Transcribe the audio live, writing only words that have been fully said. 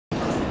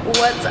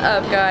What's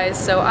up,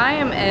 guys? So I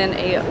am in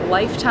a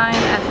Lifetime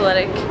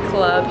Athletic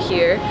Club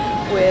here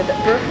with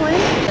Brooklyn.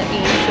 Let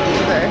me show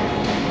you her.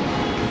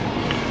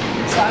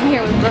 So I'm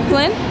here with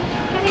Brooklyn.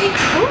 Hey.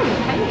 Ooh,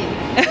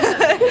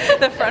 hey.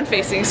 The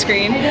front-facing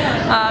screen.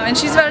 And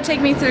she's about to take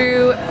me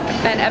through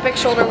an epic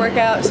shoulder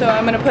workout. So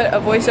I'm going to put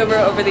a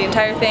voiceover over the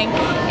entire thing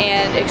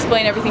and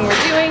explain everything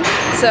we're doing.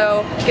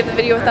 So give the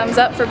video a thumbs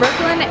up for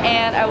Brooklyn,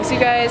 and I will see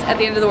you guys at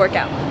the end of the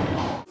workout.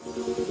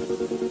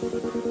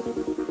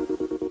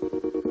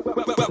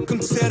 Welcome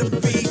to the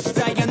beast,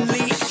 I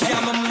unleash,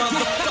 I'm a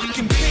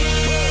motherfucking beast.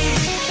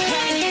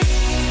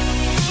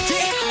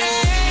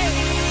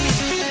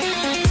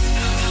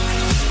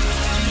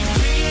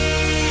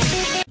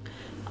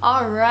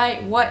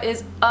 Alright, what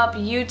is up,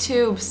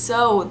 YouTube?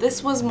 So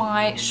this was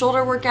my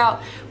shoulder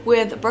workout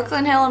with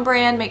Brooklyn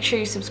Hillenbrand. Make sure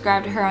you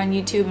subscribe to her on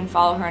YouTube and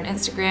follow her on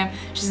Instagram.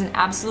 She's an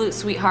absolute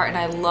sweetheart and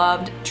I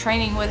loved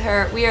training with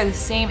her. We are the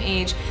same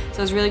age,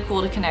 so it's really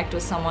cool to connect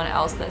with someone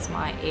else that's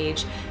my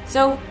age.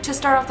 So to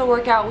start off the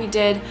workout, we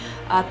did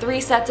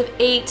 3 sets of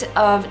 8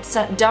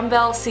 of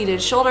dumbbell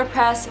seated shoulder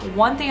press.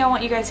 One thing I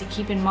want you guys to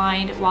keep in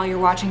mind while you're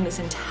watching this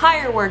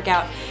entire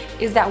workout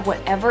is that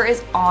whatever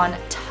is on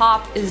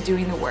top is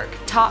doing the work.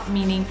 Top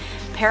meaning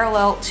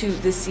parallel to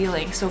the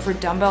ceiling. So for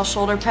dumbbell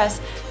shoulder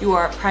press, you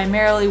are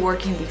primarily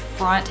working the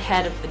front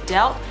head of the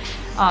delt.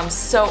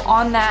 So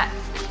on that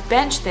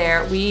bench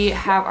there, we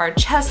have our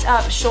chest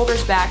up,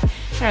 shoulders back,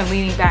 and are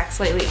leaning back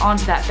slightly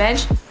onto that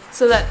bench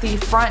so that the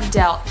front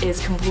delt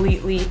is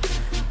completely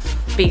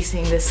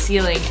facing the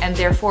ceiling and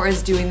therefore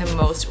is doing the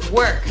most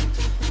work.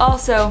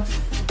 Also,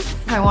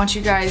 I want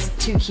you guys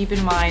to keep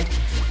in mind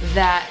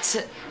that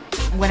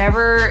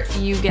whenever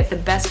you get the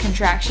best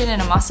contraction in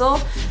a muscle,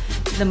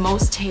 the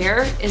most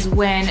tear is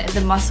when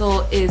the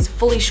muscle is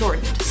fully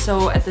shortened.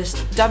 So at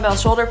the dumbbell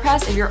shoulder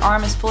press, if your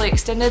arm is fully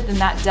extended, then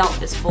that delt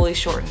is fully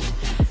shortened.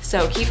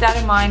 So keep that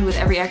in mind with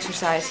every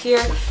exercise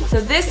here. So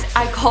this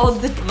I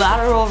called the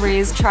lateral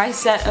raise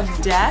tricep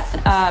of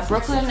death.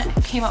 Brooklyn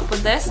came up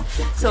with this.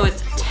 So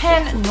it's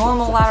 10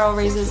 normal lateral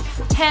raises,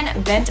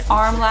 10 bent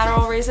arm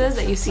lateral raises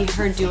that you see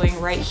her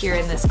doing right here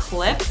in this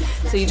clip.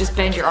 So you just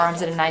bend your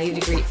arms at a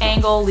 90-degree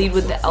angle, lead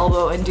with the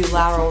elbow and do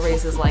lateral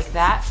raises like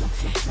that.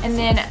 And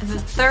then the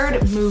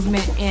third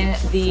movement in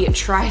the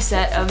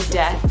tricep of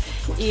death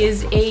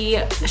is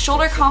a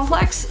shoulder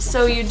complex.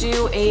 So you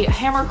do a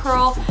hammer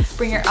curl,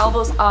 bring your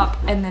elbows up,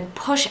 and then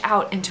push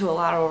out into a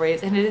lateral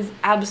raise. And it is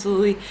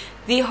absolutely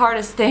the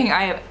hardest thing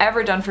I have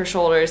ever done for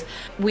shoulders.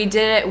 We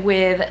did it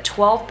with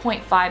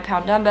 12.5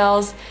 pound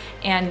dumbbells,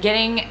 and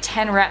getting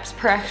 10 reps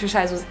per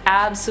exercise was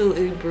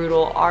absolutely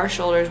brutal. Our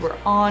shoulders were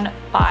on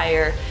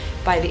fire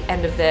by the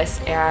end of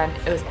this, and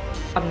it was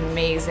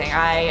amazing.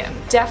 I am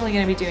definitely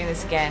going to be doing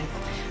this again.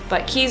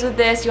 But keys with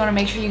this, you want to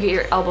make sure you get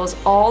your elbows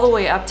all the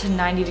way up to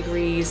 90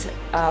 degrees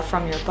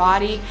from your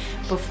body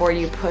before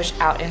you push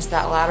out into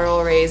that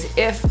lateral raise.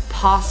 If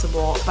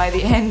possible, by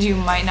the end you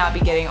might not be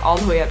getting all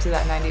the way up to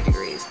that 90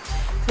 degrees.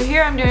 So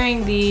here I'm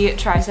doing the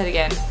tricep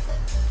again.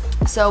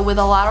 So with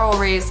a lateral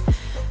raise,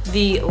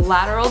 the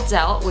lateral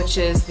delt, which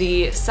is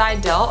the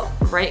side delt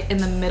right in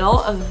the middle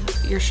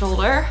of your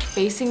shoulder,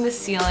 facing the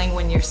ceiling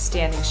when you're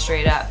standing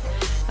straight up.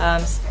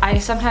 I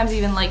sometimes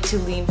even like to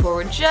lean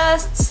forward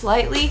just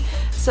slightly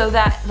so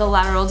that the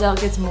lateral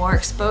delt gets more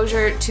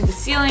exposure to the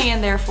ceiling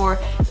and therefore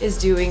is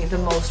doing the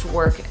most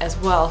work as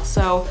well.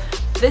 So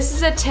this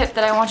is a tip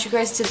that I want you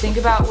guys to think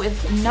about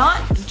with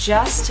not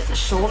just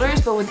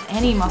shoulders, but with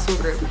any muscle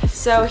group.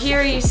 So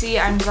here you see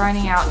I'm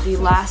grinding out the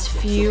last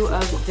few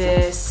of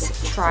this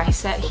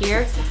tricep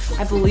here.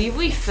 I believe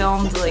we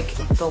filmed like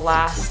the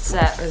last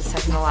set or the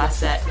second to last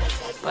set,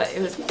 but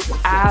it was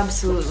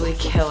absolutely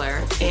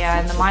killer.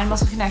 And the mind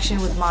muscle connection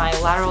with my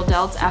lateral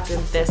delts after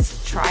this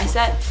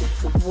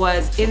tricep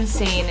was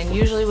insane. And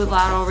usually with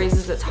lateral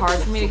raises it's hard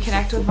for me to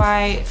connect with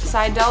my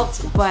side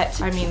delts,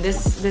 but I mean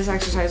this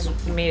exercise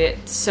made it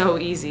so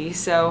easy.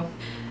 So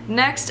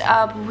next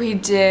up we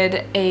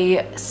did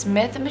a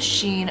Smith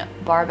machine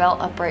barbell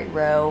upright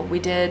row. We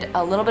did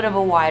a little bit of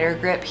a wider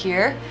grip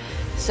here.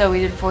 So we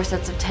did 4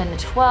 sets of 10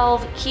 to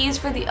 12. Keys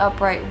for the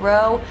upright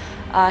row.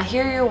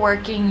 Here you're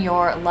working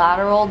your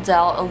lateral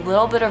delt, a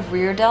little bit of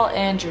rear delt,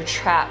 and your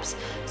traps.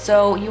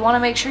 So you want to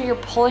make sure you're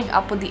pulling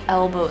up with the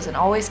elbows and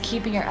always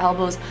keeping your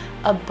elbows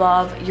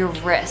above your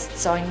wrists.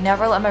 So I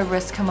never let my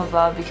wrists come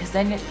above because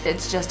then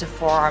it's just a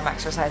forearm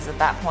exercise at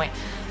that point.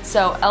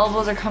 So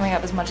elbows are coming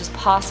up as much as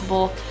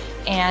possible,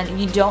 and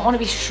you don't want to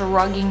be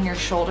shrugging your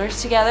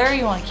shoulders together.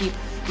 You want to keep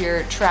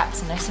your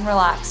traps nice and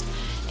relaxed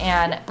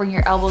and bring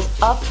your elbows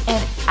up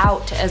and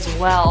out as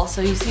well.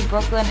 So you see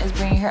Brooklyn is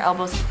bringing her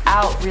elbows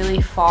out really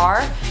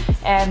far,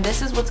 and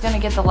this is what's going to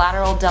get the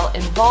lateral delt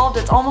involved.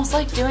 It's almost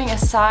like doing a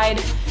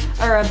side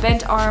or a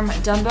bent arm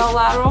dumbbell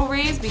lateral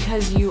raise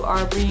because you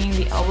are bringing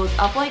the elbows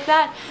up like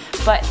that,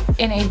 but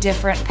in a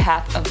different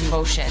path of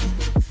motion.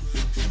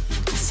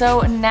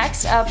 So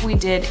next up we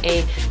did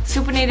a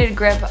supinated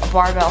grip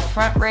barbell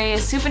front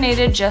raise.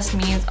 Supinated just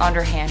means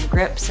underhand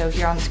grip, so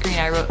here on the screen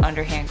I wrote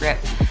underhand grip.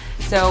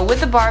 So with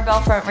the barbell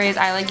front raise,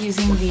 I like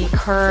using the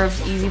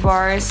curved easy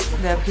bars,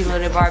 the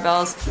preloaded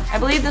barbells. I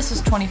believe this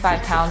was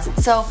 25 pounds.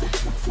 So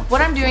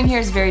what I'm doing here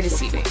is very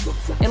deceiving.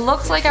 It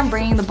looks like I'm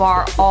bringing the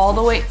bar all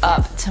the way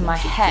up to my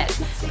head,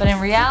 but in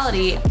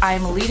reality,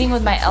 I'm leading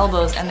with my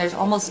elbows and there's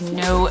almost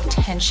no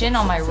tension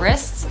on my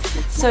wrists.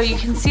 So you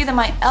can see that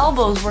my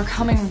elbows were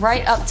coming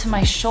right up to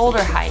my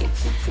shoulder height.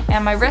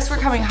 And my wrists were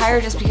coming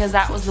higher just because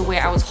that was the way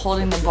I was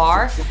holding the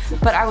bar,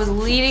 but I was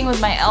leading with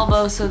my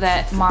elbows so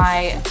that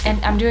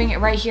and I'm doing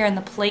it right here in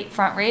the plate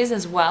front raise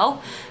as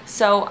well.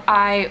 So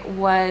I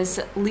was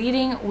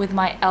leading with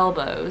my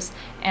elbows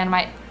and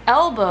my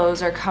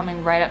elbows are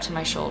coming right up to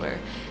my shoulder.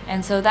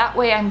 And so that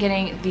way I'm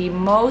getting the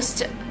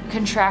most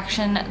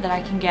contraction that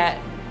I can get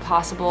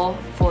possible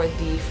for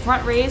the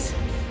front raise.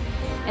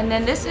 And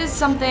then this is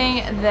something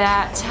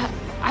that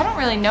I don't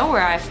really know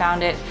where I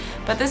found it,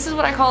 but this is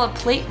what I call a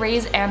plate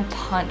raise and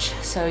punch.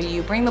 So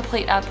you bring the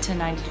plate up to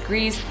 90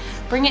 degrees,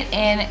 bring it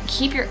in,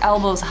 keep your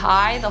elbows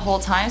high the whole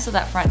time so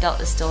that front delt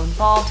is still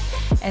involved,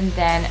 and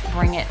then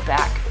bring it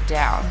back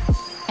down.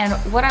 And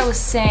what I was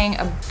saying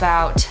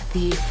about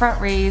the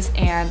front raise,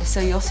 and so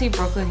you'll see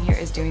Brooklyn here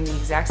is doing the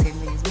exact same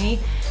thing as me,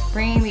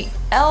 bringing the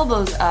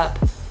elbows up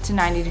to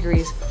 90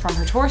 degrees from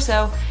her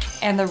torso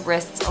and the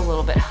wrists a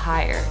little bit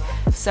higher.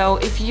 So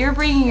if you're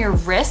bringing your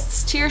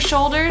wrists to your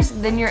shoulders,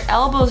 then your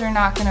elbows are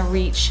not gonna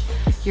reach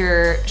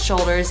your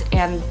shoulders,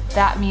 and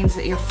that means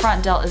that your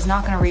front delt is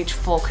not gonna reach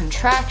full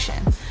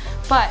contraction.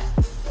 But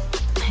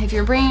if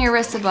you're bringing your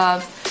wrists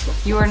above,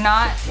 you're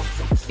not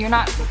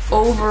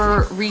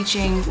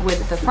overreaching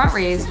with the front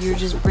raise, you're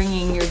just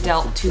bringing your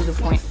delt to the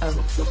point of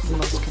the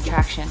most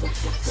contraction.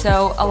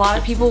 So a lot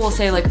of people will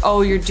say like,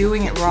 oh, you're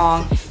doing it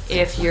wrong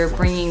if you're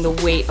bringing the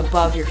weight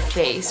above your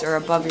face or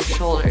above your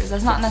shoulders.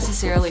 That's not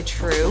necessarily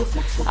true.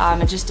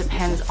 It just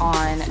depends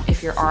on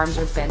if your arms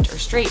are bent or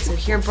straight. So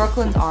here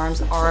Brooklyn's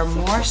arms are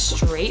more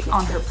straight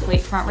on her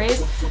plate front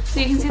raise. So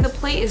you can see the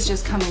plate is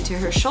just coming to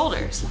her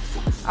shoulders.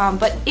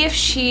 But if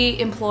she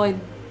employed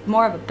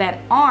more of a bent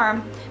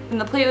arm, then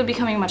the plate would be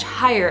coming much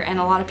higher, and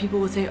a lot of people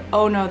would say,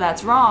 oh no,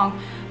 that's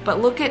wrong. But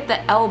look at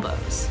the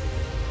elbows,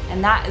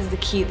 and that is the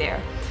key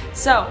there.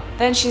 So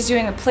then she's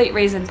doing a plate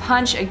raise and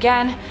punch.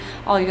 Again,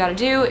 all you gotta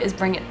do is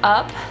bring it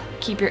up,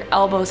 keep your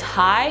elbows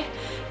high,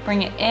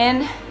 bring it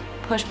in,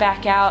 push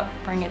back out,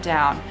 bring it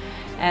down.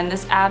 And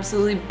this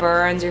absolutely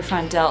burns your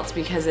front delts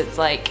because it's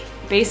like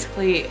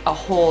basically a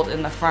hold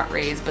in the front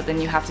raise, but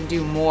then you have to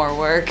do more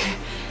work.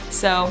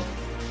 So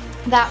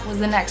that was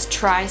the next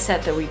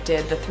tri-set that we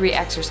did, the 3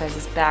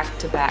 exercises back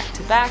to back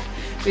to back.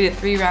 We did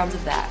 3 rounds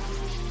of that.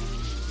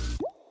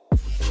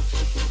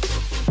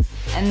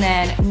 And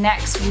then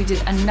next we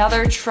did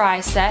another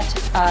tri-set,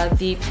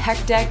 the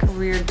pec deck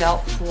rear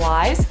delt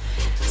flies.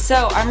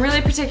 So I'm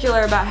really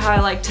particular about how I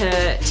like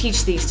to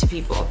teach these to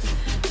people.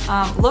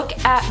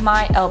 Look at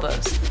my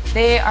elbows.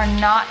 They are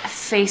not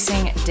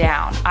facing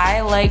down.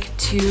 I like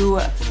to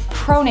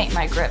pronate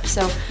my grip.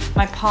 So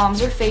my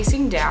palms are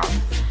facing down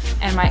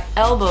and my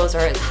elbows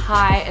are as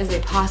high as they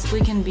possibly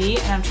can be,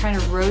 and I'm trying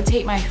to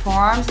rotate my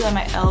forearm so that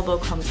my elbow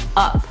comes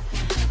up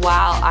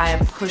while I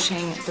am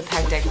pushing the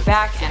pec deck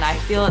back, and I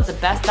feel it the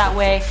best that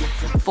way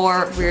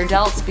for rear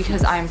delts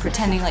because I'm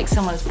pretending like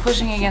someone is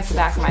pushing against the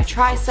back of my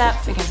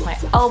tricep, against my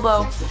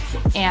elbow,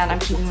 and I'm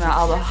keeping my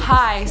elbow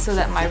high so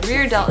that my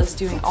rear delt is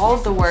doing all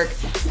of the work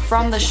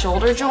from the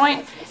shoulder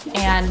joint,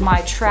 and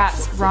my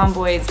traps,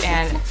 rhomboids,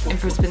 and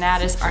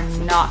infraspinatus are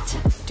not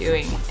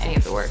doing any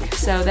of the work.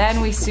 So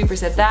then we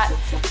superset that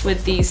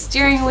with the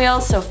steering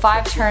wheel, so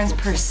 5 turns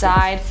per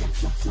side. When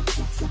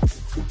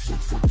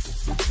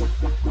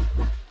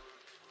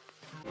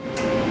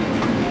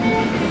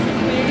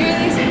you're doing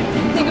these,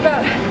 think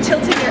about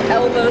tilting your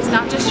elbows,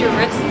 not just your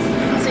wrists,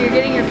 so you're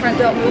getting your front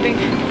delt moving.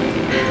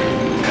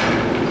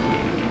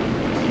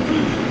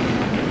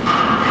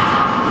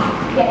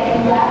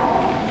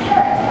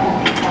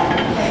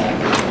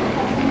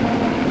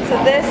 So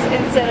this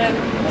instead of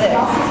this.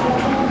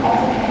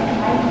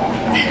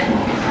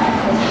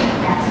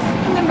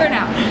 And then burn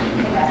out.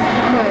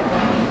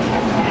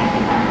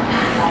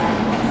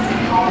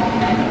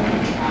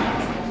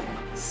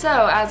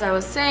 So as I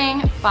was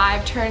saying,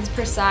 5 turns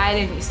per side,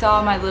 and you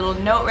saw my little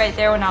note right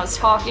there when I was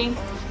talking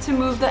to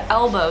move the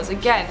elbows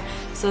again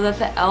so that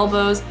the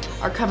elbows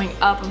are coming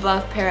up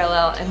above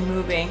parallel and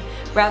moving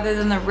rather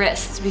than the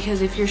wrists,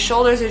 because if your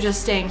shoulders are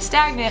just staying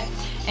stagnant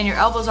and your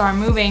elbows aren't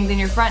moving, then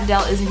your front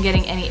delt isn't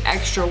getting any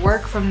extra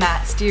work from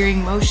that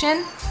steering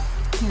motion.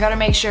 You gotta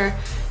make sure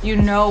you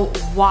know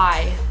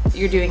why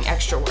you're doing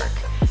extra work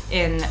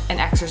in an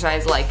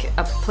exercise like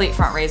a plate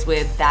front raise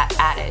with that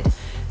added.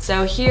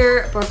 So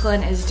here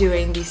Brooklyn is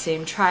doing the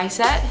same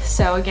tri-set.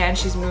 So again,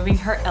 she's moving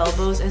her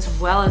elbows as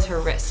well as her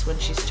wrists when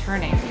she's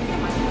turning.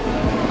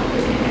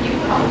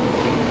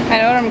 I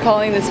know what I'm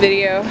calling this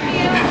video.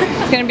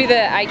 It's gonna be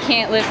the I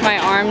can't lift my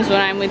arms when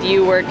I'm with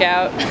you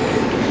workout.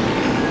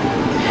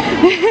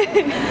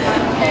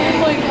 Oh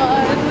my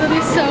god, that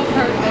is so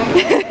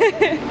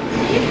perfect.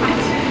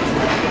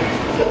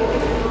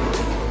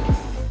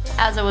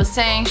 As I was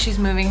saying, she's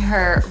moving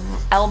her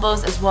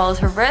elbows as well as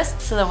her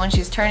wrists, so that when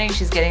she's turning,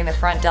 she's getting the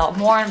front delt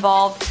more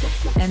involved.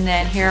 And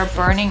then here,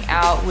 burning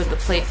out with the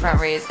plate front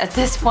raise. At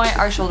this point,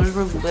 our shoulders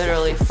were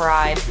literally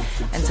fried,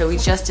 and so we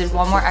just did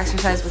one more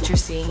exercise, which you're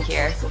seeing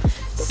here.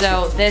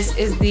 So this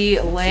is the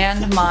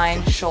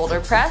landmine shoulder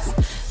press.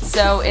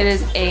 So it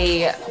is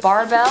a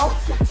barbell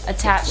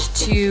attached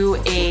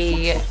to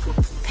a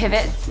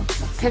pivot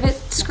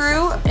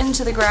screw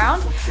into the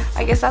ground.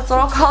 I guess that's what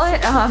I'll call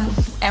it.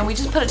 And we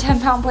just put a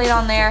 10-pound plate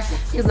on there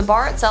because the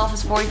bar itself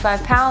is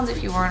 45 pounds.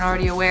 If you weren't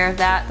already aware of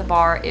that, the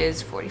bar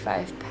is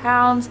 45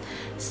 pounds.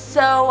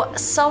 So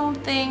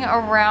something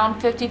around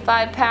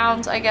 55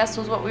 pounds, I guess,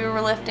 was what we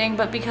were lifting.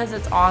 But because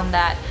it's on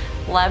that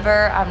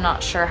lever, I'm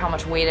not sure how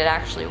much weight it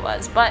actually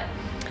was. But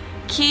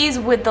keys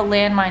with the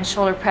landmine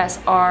shoulder press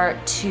are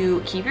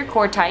to keep your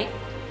core tight.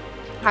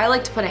 I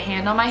like to put a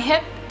hand on my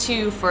hip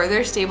to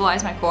further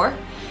stabilize my core.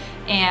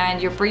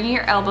 And you're bringing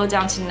your elbow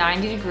down to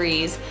 90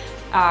 degrees.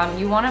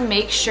 You want to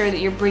make sure that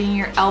you're bringing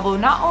your elbow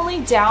not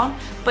only down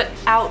but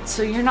out,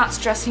 so you're not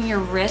stressing your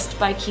wrist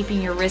by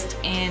keeping your wrist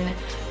in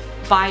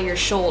by your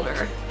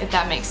shoulder, if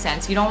that makes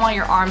sense. You don't want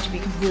your arm to be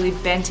completely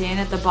bent in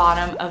at the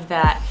bottom of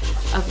that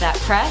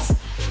press.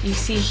 You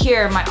see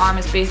here, my arm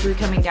is basically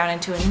coming down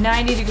into a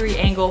 90-degree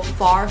angle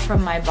far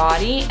from my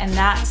body, and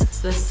that's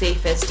the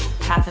safest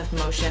path of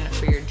motion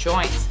for your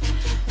joints.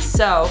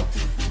 So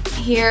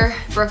here,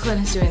 Brooklyn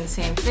is doing the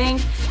same thing,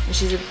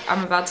 and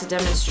I'm about to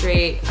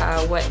demonstrate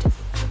what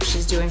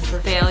she's doing for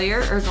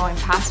failure, or going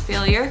past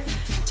failure,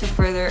 to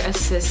further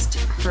assist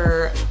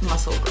her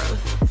muscle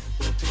growth.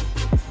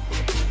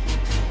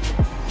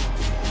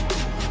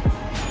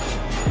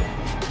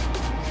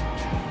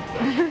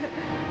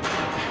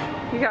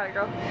 You got it,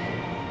 girl.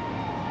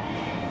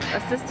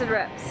 Assisted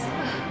reps.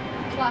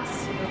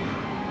 Plus.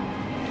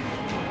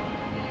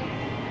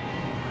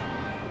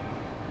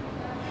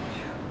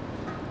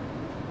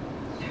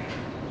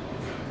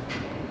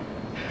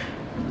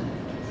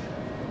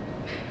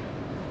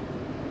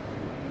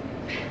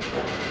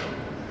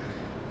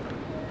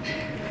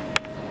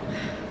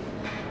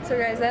 So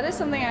guys, that is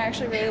something I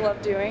actually really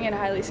love doing and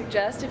highly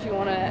suggest if you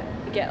want to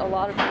get a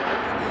lot of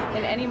growth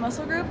in any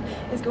muscle group,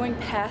 is going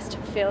past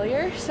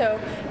failure. So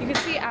you can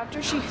see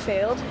after she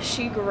failed,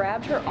 she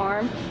grabbed her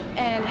arm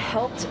and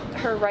helped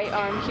her right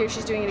arm, here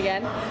she's doing it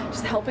again,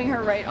 just helping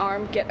her right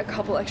arm get a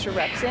couple extra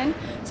reps in.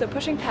 So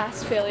pushing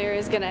past failure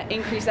is going to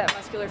increase that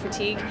muscular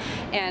fatigue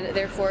and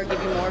therefore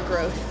give you more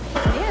growth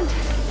in the end.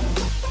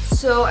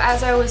 So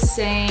as I was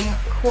saying,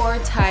 core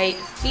tight,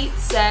 feet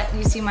set.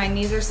 You see my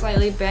knees are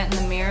slightly bent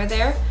in the mirror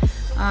there.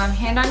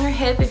 Hand on your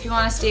hip if you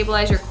want to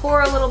stabilize your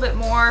core a little bit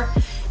more,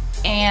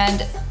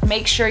 and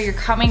make sure you're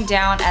coming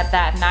down at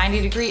that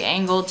 90-degree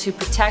angle to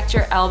protect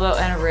your elbow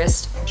and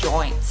wrist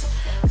joints.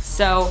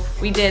 So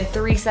we did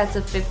 3 sets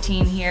of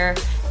 15 here,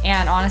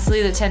 and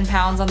honestly the 10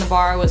 pounds on the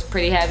bar was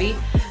pretty heavy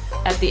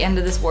at the end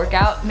of this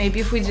workout.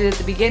 Maybe if we did it at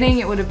the beginning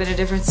it would have been a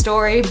different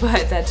story,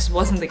 but that just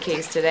wasn't the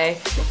case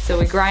today. So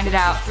we grinded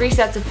out 3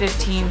 sets of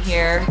 15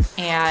 here,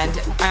 and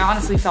I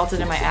honestly felt it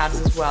in my abs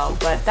as well.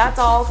 But that's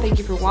all. Thank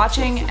you for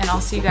watching, and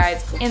I'll see you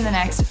guys in the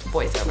next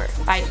voiceover.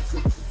 Bye.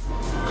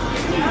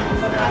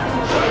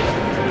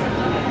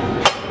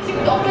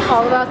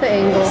 All about the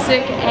angles.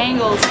 Sick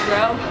angles,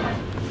 bro.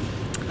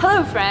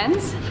 Hello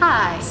friends.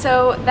 Hi.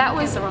 So that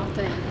was the wrong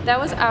thing. That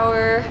was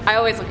our, I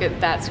always look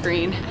at that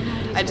screen.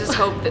 I just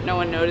hope that no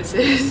one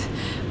notices.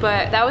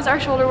 But that was our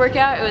shoulder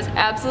workout. It was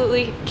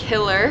absolutely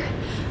killer.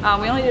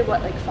 We only did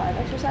what, like 5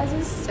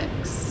 exercises?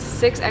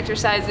 6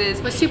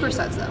 exercises. With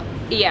supersets though.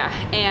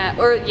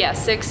 Yeah,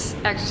 6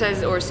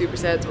 exercises or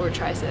supersets or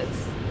trisets,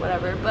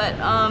 whatever. But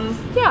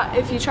yeah,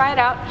 if you try it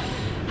out,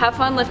 have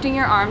fun lifting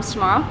your arms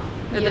tomorrow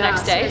or the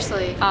next day.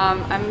 Seriously.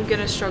 I'm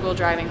gonna struggle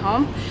driving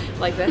home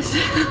like this.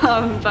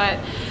 But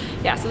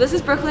yeah, so this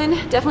is Brooklyn.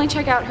 Definitely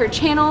check out her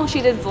channel. She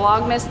did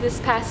Vlogmas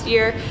this past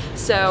year,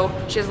 so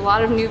she has a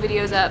lot of new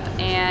videos up,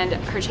 and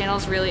her channel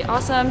is really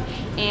awesome.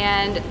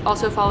 And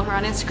also follow her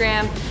on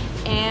Instagram.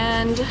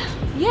 And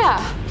yeah,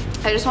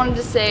 I just wanted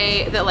to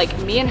say that like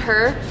me and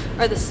her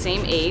are the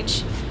same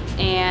age.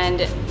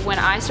 And when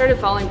I started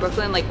following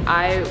Brooklyn, like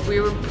we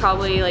were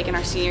probably like in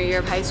our senior year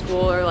of high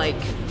school or like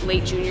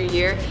late junior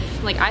year.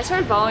 And, like I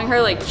started following her,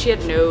 like she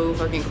had no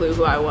fucking clue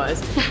who I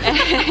was.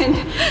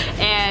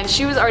 and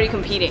she was already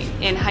competing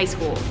in high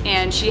school.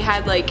 And she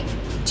had like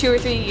 2 or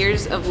 3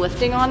 years of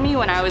lifting on me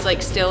when I was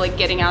like still like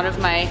getting out of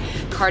my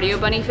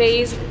cardio bunny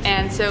phase.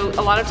 And so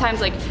a lot of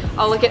times like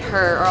I'll look at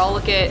her, or I'll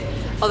look at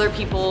other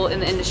people in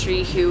the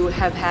industry who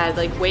have had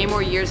like way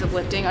more years of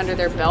lifting under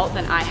their belt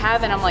than I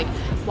have, and I'm like,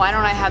 why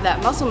don't I have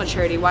that muscle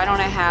maturity? Why don't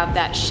I have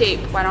that shape?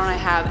 Why don't I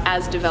have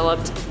as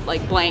developed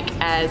like blank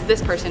as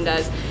this person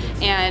does?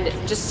 And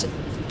just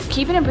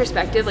keep it in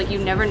perspective. Like you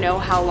never know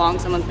how long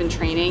someone's been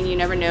training. You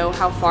never know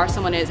how far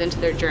someone is into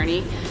their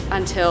journey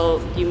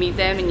until you meet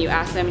them and you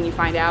ask them and you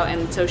find out.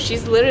 And so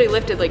she's literally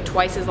lifted like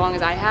twice as long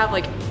as I have.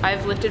 Like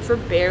I've lifted for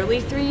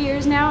barely 3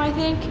 years now, I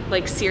think.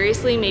 Like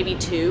seriously, maybe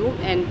 2.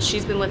 And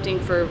she's been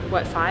lifting for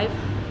what, 5?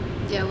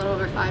 Yeah, a little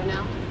over 5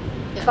 now.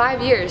 Yeah.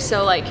 5 years.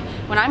 So like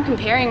when I'm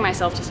comparing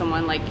myself to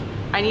someone, like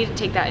I need to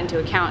take that into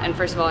account. And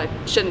first of all, I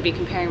shouldn't be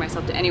comparing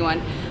myself to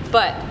anyone,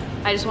 but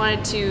I just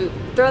wanted to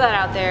throw that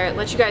out there,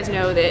 let you guys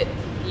know that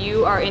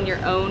you are in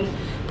your own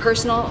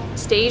personal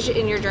stage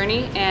in your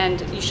journey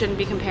and you shouldn't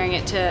be comparing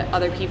it to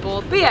other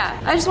people. But yeah,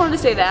 I just wanted to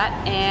say that,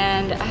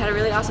 and I had a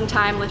really awesome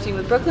time lifting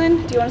with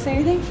Brooklyn. Do you want to say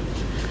anything?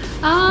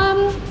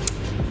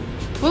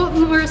 What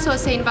Marissa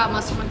was saying about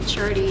muscle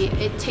maturity,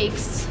 it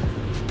takes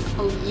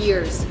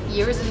years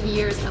and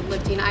years of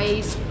lifting.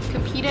 I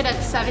competed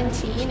at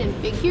 17 in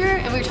figure,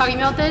 and we were talking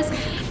about this,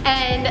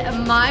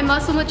 and my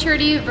muscle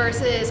maturity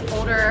versus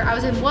older, I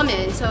was in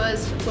women, so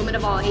as women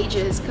of all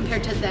ages,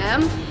 compared to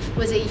them,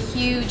 was a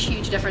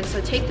huge difference.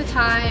 So take the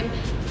time,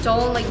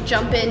 don't like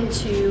jump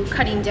into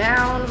cutting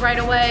down right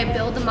away,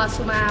 build the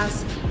muscle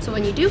mass, so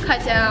when you do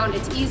cut down,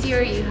 it's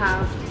easier, you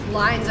have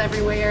lines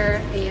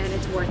everywhere, and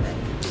it's worth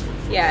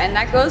it. Yeah, and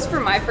that goes for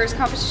my first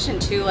competition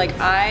too. Like,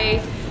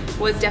 I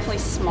was definitely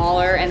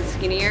smaller and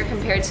skinnier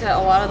compared to a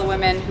lot of the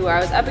women who I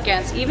was up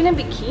against. Even in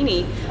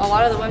bikini, a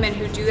lot of the women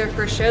who do their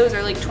first shows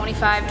are like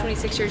 25,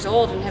 26 years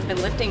old and have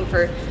been lifting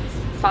for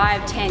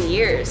 5, 10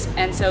 years.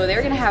 And so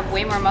they're gonna have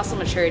way more muscle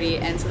maturity.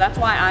 And so that's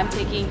why I'm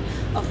taking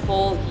a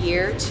full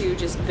year to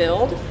just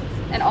build.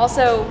 And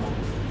also,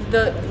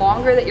 the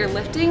longer that you're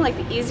lifting, like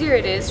the easier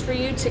it is for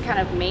you to kind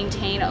of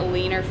maintain a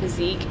leaner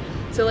physique.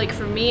 So like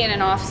for me in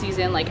an off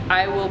season, like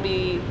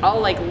I'll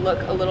like look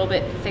a little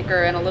bit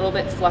thicker and a little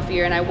bit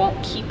fluffier, and I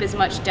won't keep as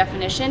much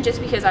definition just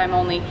because I'm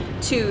only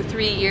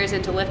 2-3 years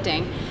into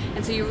lifting.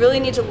 And so you really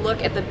need to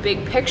look at the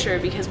big picture,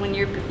 because when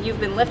you've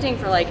been lifting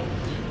for like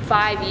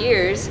 5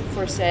 years,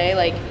 for say,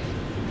 like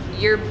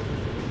you're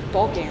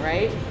bulking,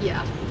 right?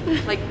 Yeah.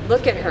 Like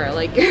look at her,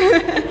 like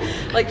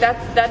like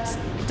that's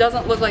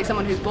doesn't look like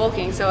someone who's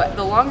bulking. So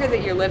the longer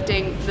that you're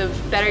lifting, the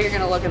better you're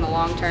gonna look in the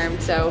long term.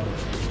 So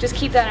just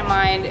keep that in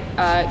mind.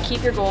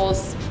 Keep your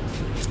goals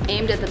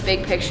aimed at the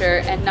big picture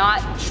and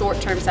not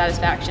short-term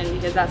satisfaction,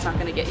 because that's not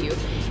gonna get you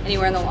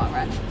anywhere in the long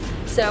run.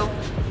 So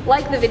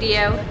like the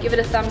video, give it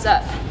a thumbs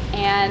up,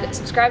 and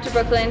subscribe to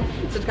Brooklyn,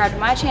 subscribe to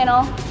my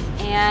channel,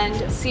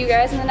 and see you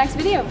guys in the next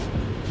video.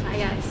 Bye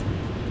guys.